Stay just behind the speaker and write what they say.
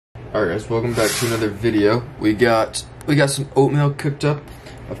Alright guys, welcome back to another video. We got some oatmeal cooked up.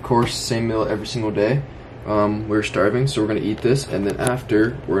 Of course, same meal every single day. We're starving, so we're gonna eat this, and then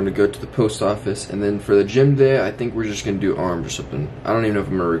after we're gonna go to the post office, and then for the gym day, I think we're just gonna do arms or something. I don't even know if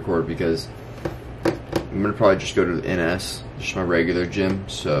I'm gonna record because I'm gonna probably just go to the NS, just my regular gym.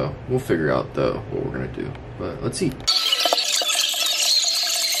 So we'll figure out though what we're gonna do. But let's eat.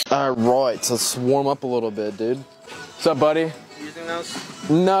 Alright, so let's warm up a little bit, dude. What's up, buddy? Using those?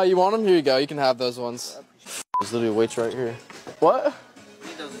 No, you want them? Here you go. You can have those ones. There's literally weights right here. What?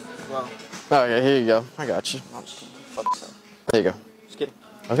 Need those as well. Okay, here you go. I got you. I'm just kidding. Fuck yourself. There you go. Just kidding.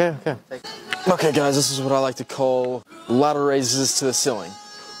 Okay, okay. Thanks. Okay, guys, this is what I like to call ladder raises to the ceiling.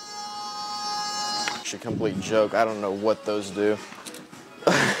 Actually, complete joke. I don't know what those do.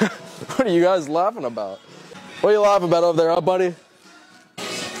 What are you guys laughing about? What are you laughing about over there, huh, buddy?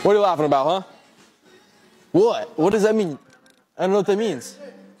 What are you laughing about, huh? What? What does that mean? I don't know what that means.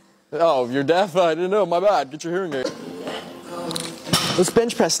 Oh, you're deaf? I didn't know. My bad. Get your hearing aid. Let's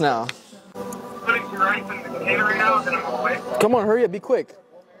bench press now. Putting some rice in the container right now, and I'm away. Come on, hurry up. Be quick.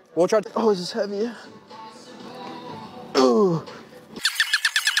 We'll try to... Oh, is this heavy? Ooh.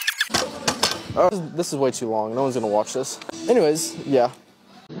 Oh, this is way too long. No one's going to watch this. Anyways, yeah.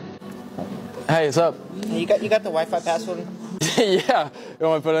 Hey, what's up? You got the Wi-Fi password? Yeah. You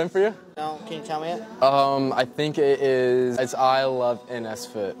want me to put it in for you? No, can you tell me it? I think it's I love NS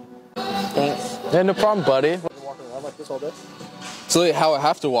Fit. Thanks. Yeah, no problem, buddy. Walking around like this all day? It's literally how I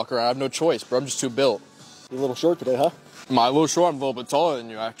have to walk around. I have no choice, bro. I'm just too built. You're a little short today, huh? My little short, I'm a little bit taller than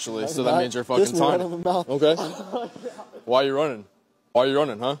you, actually. So that means you're fucking tiny. Okay. Why are you running? Why are you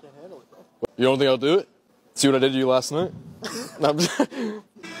running, huh? Can't handle it, bro. You don't think I'll do it? See what I did to you last night?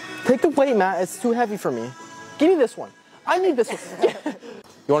 Take the weight, Matt. It's too heavy for me. Give me this one. I need this one.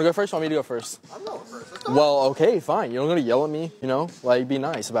 You want to go first or want me to go first? I'm going first. Well, okay, fine. You're not going to yell at me, you know? Like, be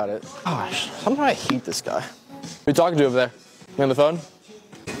nice about it. Gosh, sometimes I hate this guy. Who you talking to over there? You on the phone?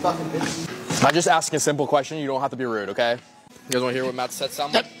 Fucking bitch. I'm just asking a simple question. You don't have to be rude, okay? You guys want to hear what Matt said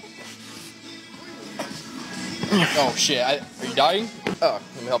sound like? Oh, shit. Are you dying? Oh,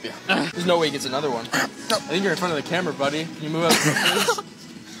 let me help you. There's no way he gets another one. I think you're in front of the camera, buddy. Can you move out,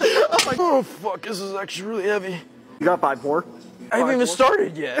 please? Oh, fuck. This is actually really heavy. You got 5'4"? I haven't even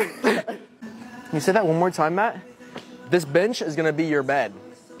started yet. Can you say that one more time, Matt? This bench is gonna be your bed.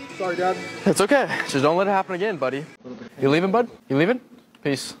 Sorry, Dad. It's okay. Just don't let it happen again, buddy. You leaving, bud? You leaving?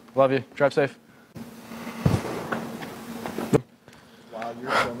 Peace. Love you. Drive safe. Wow,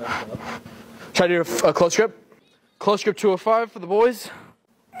 you're so messed up. Try to do a close grip. Close grip 205 for the boys.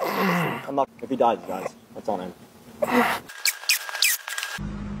 I'm not. If he dies, he dies. That's on him.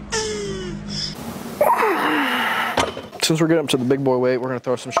 Since we're getting up to the big boy weight, we're gonna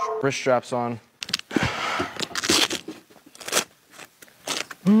throw some wrist straps on.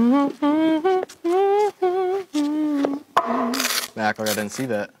 Act like I didn't see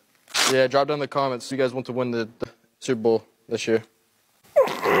that. Yeah, drop down in the comments. You guys want to win the Super Bowl this year.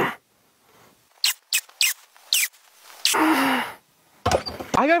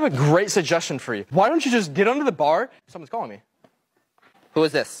 I have a great suggestion for you. Why don't you just get under the bar? Someone's calling me. Who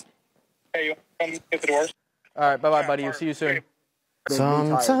is this? Hey, you want to get the doors? All right, bye-bye, buddy. We'll see you soon.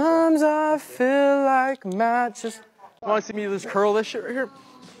 Sometimes I feel like Matt just... You want to see me just curl this shit right here?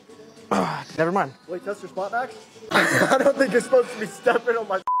 Never mind. Wait, test your spot back? I don't think you're supposed to be stepping on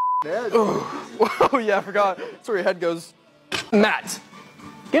my head. Oh, yeah, I forgot. That's where your head goes. Matt,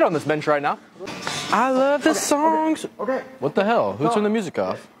 get on this bench right now. I love the songs. Okay. What the hell? Who turned the music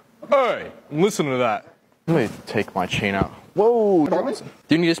off? Hey, I'm listening to that. Let me take my chain out. Whoa.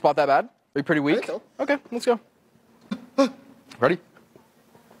 Do you need to spot that bad? Are you pretty weak? So. Okay, let's go. Ready?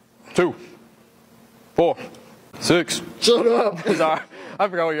 2, 4, 6. Shut up. Sorry, I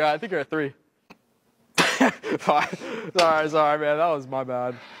forgot where you're at. I think you're at 3. 5. Sorry, man. That was my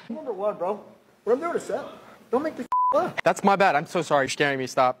bad. Number 1, bro. What I'm doing is set. Don't make the laugh. That's my bad. I'm so sorry. You're scaring me.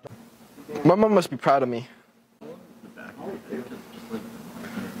 Stop. My mom must be proud of me.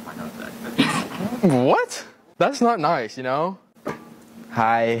 What? That's not nice, you know?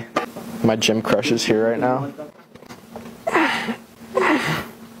 Hi. My gym crush is here right now.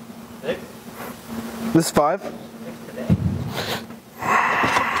 This is 5?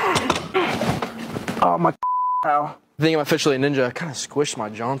 Oh, my ow. I think I'm officially a ninja. I kind of squished my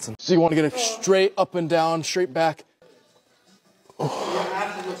Johnson. So you want to get it straight up and down, straight back. Oh.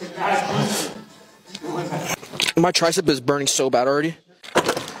 My tricep is burning so bad already.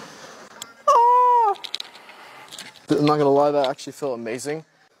 Oh. I'm not gonna lie, that actually felt amazing.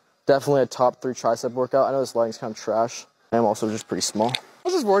 Definitely a top 3 tricep workout. I know this lighting's kind of trash. I'm also just pretty small.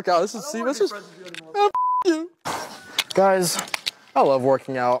 Let's just work out. Let's just see. Let's just. Oh, you. Guys, I love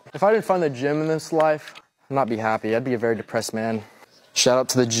working out. If I didn't find the gym in this life, I'd not be happy. I'd be a very depressed man. Shout out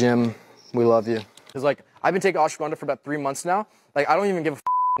to the gym. We love you. It's like, I've been taking ashwagandha for about 3 months now. Like, I don't even give a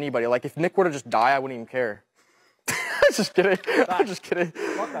anybody. Like, if Nick were to just die, I wouldn't even care. Just kidding. I'm just kidding.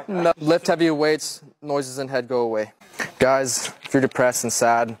 No. Lift heavy weights, noises in head go away. Guys, if you're depressed and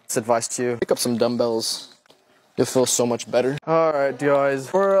sad, this advice to you, pick up some dumbbells. You'll feel so much better. All right,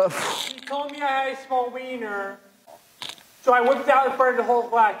 guys. We're He told me I had a small wiener, so I whipped out in front of the whole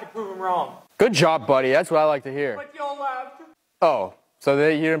class to prove him wrong. Good job, buddy. That's what I like to hear. But y'all laughed. Oh, so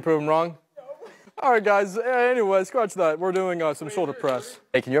you didn't prove him wrong? No. All right, guys. Anyway, scratch that. We're doing some shoulder press.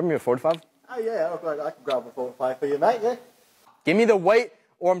 Hey, can you have me a 45? Oh, yeah, I can grab a 45 for you, mate, yeah. Give me the weight,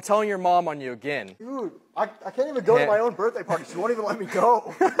 or I'm telling your mom on you again. Dude, I can't even go to my own birthday party. She won't even let me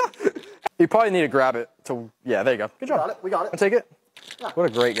go. You probably need to grab it to, yeah, there you go. Good job. Got it, we got it. I'll take it. Yeah. What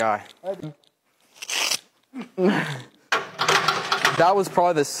a great guy. That was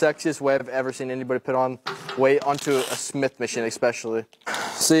probably the sexiest way I've ever seen anybody put on weight onto a Smith machine, especially.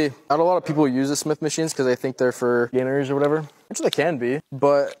 See, not a lot of people use the Smith machines because they think they're for gainers or whatever, which they can be,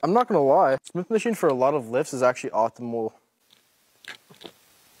 but I'm not gonna lie. Smith machine for a lot of lifts is actually optimal.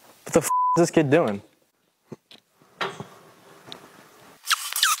 What the f is this kid doing?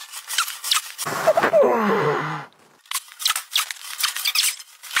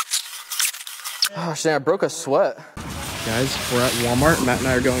 Oh shit, I broke a sweat. Guys, we're at Walmart. Matt and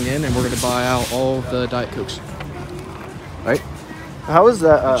I are going in and we're gonna buy out all of the Diet Cokes. Right? How is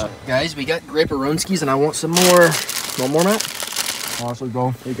that, Guys, we got Grape-A-Ronskis and I want some more. Want more, Matt? Honestly,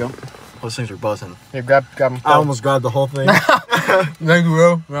 go. There you go. Those things are buzzing. Here, grab them. I almost grabbed the whole thing. Thank you,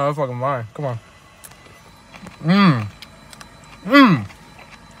 bro. No, that's fucking mine. Come on.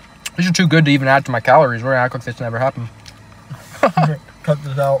 These are too good to even add to my calories. We're gonna act like this never happened. Cut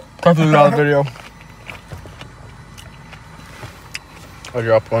this out. Cut this out of the video. I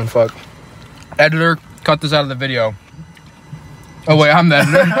dropped one, fuck. Editor, cut this out of the video. Oh wait, I'm the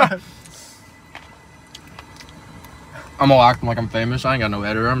editor. I'm all acting like I'm famous. I ain't got no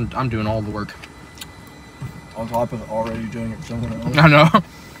editor. I'm doing all the work. On top of already doing it for someone else. I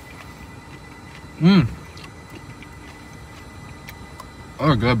know.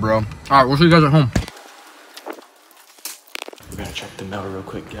 Oh, good, bro. All right, we'll see you guys at home. We're gonna check the mail real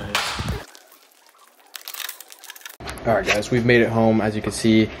quick, guys. All right, guys, we've made it home, as you can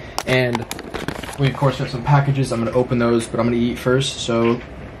see, and we of course have some packages. I'm gonna open those, but I'm gonna eat first. So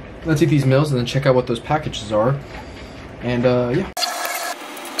let's eat these meals and then check out what those packages are. And yeah.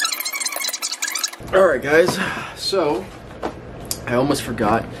 All right, guys. So I almost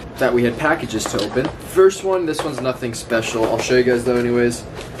forgot that we had packages to open. First one, this one's nothing special. I'll show you guys though anyways.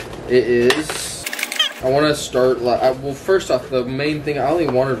 It is, I want to start, well first off, the main thing, I only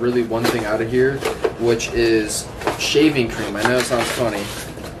wanted really one thing out of here, which is shaving cream. I know it sounds funny,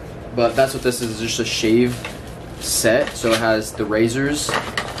 but that's what this is, just a shave set. So it has the razors,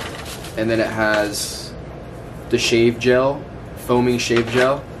 and then it has the shave gel, foaming shave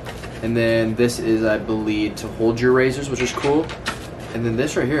gel, and then this is, I believe, to hold your razors, which is cool. And then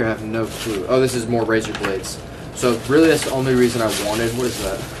this right here, I have no clue. Oh, this is more razor blades. So really that's the only reason I wanted, what is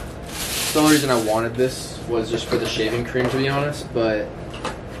that? The only reason I wanted this was just for the shaving cream, to be honest, but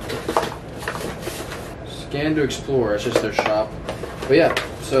Scan to Explore, it's just their shop. But yeah,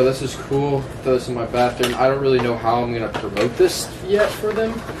 so this is cool. Throw this in my bathroom. I don't really know how I'm gonna promote this yet for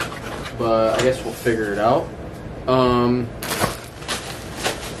them, but I guess we'll figure it out.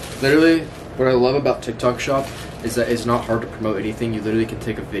 Literally, what I love about TikTok Shop is that it's not hard to promote anything. You literally can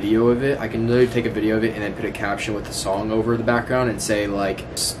take a video of it. I can literally take a video of it and then put a caption with the song over the background and say like,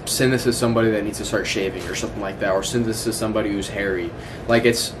 send this to somebody that needs to start shaving or something like that, or send this to somebody who's hairy. Like,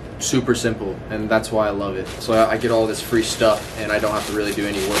 it's super simple, and that's why I love it. So I get all this free stuff and I don't have to really do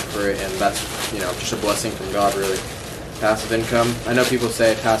any work for it, and that's, you know, just a blessing from God, really. Passive income. I know people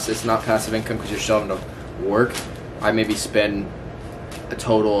say it's not passive income because you're still having to work. I maybe spend a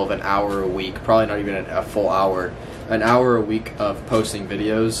total of an hour a week, probably not even a full hour, an hour a week of posting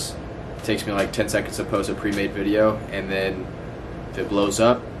videos. It takes me like 10 seconds to post a pre-made video, and then if it blows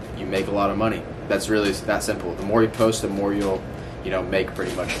up, you make a lot of money. That's really that simple. The more you post, the more you'll, you know, make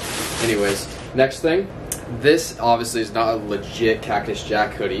pretty much. Anyways, next thing, this obviously is not a legit Cactus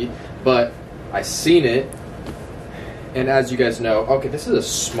Jack hoodie, but I seen it, and as you guys know, okay, this is a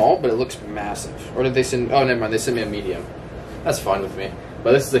small, but it looks massive. Or did they send, oh never mind, they sent me a medium. That's fine with me.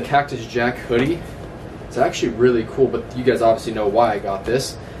 But this is a Cactus Jack hoodie. It's actually really cool, but you guys obviously know why I got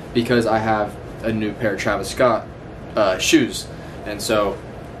this, because I have a new pair of Travis Scott shoes. And so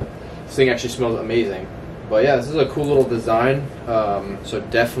this thing actually smells amazing. But yeah, this is a cool little design. So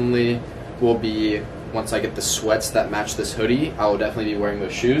definitely will be once I get the sweats that match this hoodie, I will definitely be wearing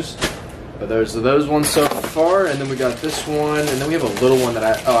those shoes. But those are those ones so far, and then we got this one, and then we have a little one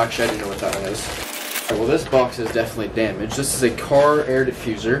that oh, actually I didn't know what that one is. Right, well, this box is definitely damaged. This is a car air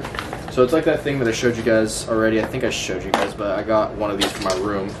diffuser. So it's like that thing that I showed you guys already. I think I showed you guys, but I got one of these for my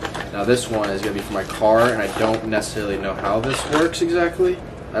room. Now this one is gonna be for my car, and I don't necessarily know how this works exactly.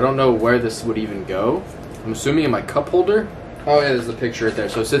 I don't know where this would even go. I'm assuming in my cup holder. Oh yeah, there's the picture right there.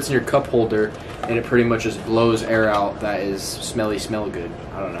 So it sits in your cup holder, and it pretty much just blows air out that is smell good.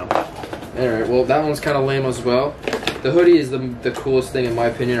 I don't know. Alright, well that one's kind of lame as well. The hoodie is the coolest thing in my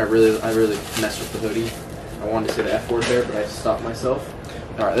opinion. I really messed with the hoodie. I wanted to say the F word there, but I stopped myself.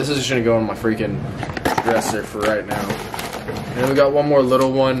 Alright, this is just gonna go in my freaking dresser for right now. And then we got one more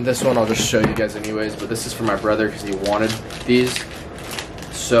little one. This one I'll just show you guys anyways, but this is for my brother because he wanted these.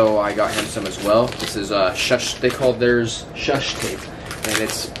 So I got him some as well. This is shush, they call theirs shush tape. And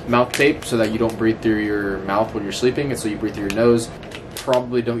it's mouth tape so that you don't breathe through your mouth when you're sleeping, and so you breathe through your nose.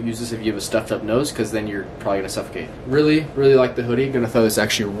 Probably don't use this if you have a stuffed up nose, because then you're probably gonna suffocate. Really like the hoodie. Gonna throw this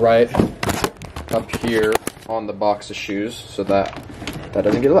actually right up here on the box of shoes so that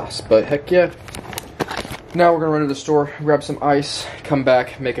doesn't get lost. But heck yeah. Now we're gonna run to the store, grab some ice, come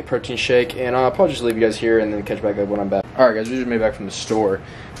back, make a protein shake, and I'll probably just leave you guys here and then catch back up when I'm back. Alright guys, we just made it back from the store.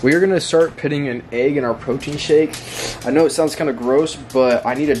 We are gonna start putting an egg in our protein shake. I know it sounds kind of gross, but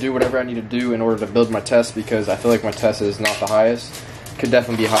I need to do whatever I need to do in order to build my test, because I feel like my test is not the highest. Could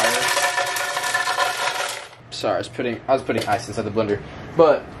definitely be higher. Sorry, I was putting ice inside the blender.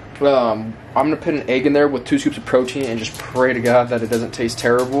 But I'm gonna put an egg in there with 2 scoops of protein and just pray to God that it doesn't taste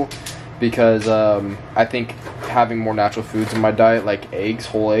terrible, because I think having more natural foods in my diet, like eggs,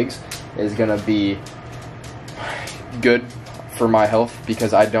 whole eggs, is gonna be good for my health,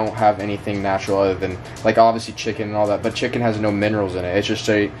 because I don't have anything natural other than, like, obviously chicken and all that, but chicken has no minerals in it. It's just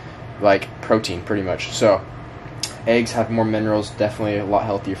a like protein pretty much. So eggs have more minerals, definitely a lot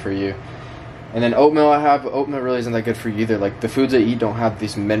healthier for you. And then oatmeal oatmeal really isn't that good for you either. Like, the foods I eat don't have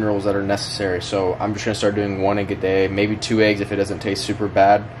these minerals that are necessary. So I'm just gonna start doing 1 egg a day, maybe 2 eggs if it doesn't taste super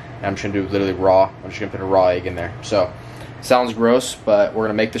bad. And I'm just gonna do literally raw. I'm just gonna put a raw egg in there. So sounds gross, but we're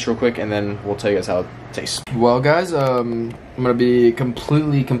gonna make this real quick and then we'll tell you guys how it tastes. Well guys, I'm gonna be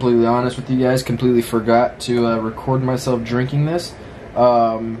completely honest with you guys. Completely forgot to record myself drinking this.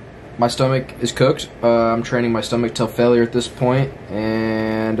 My stomach is cooked. I'm training my stomach till failure at this point,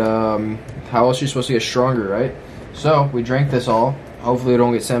 and how else are you supposed to get stronger, right? So we drank this all. Hopefully it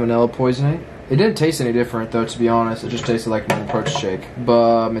don't get salmonella poisoning. It didn't taste any different though, to be honest. It just tasted like my protein shake.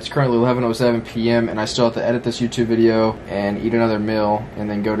 But it's currently 11:07 p.m. and I still have to edit this YouTube video and eat another meal and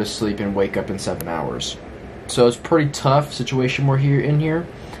then go to sleep and wake up in 7 hours. So it's a pretty tough situation we're in here,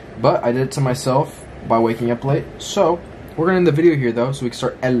 but I did it to myself by waking up late. So we're gonna end the video here though, so we can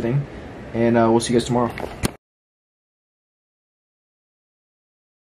start editing, and we'll see you guys tomorrow.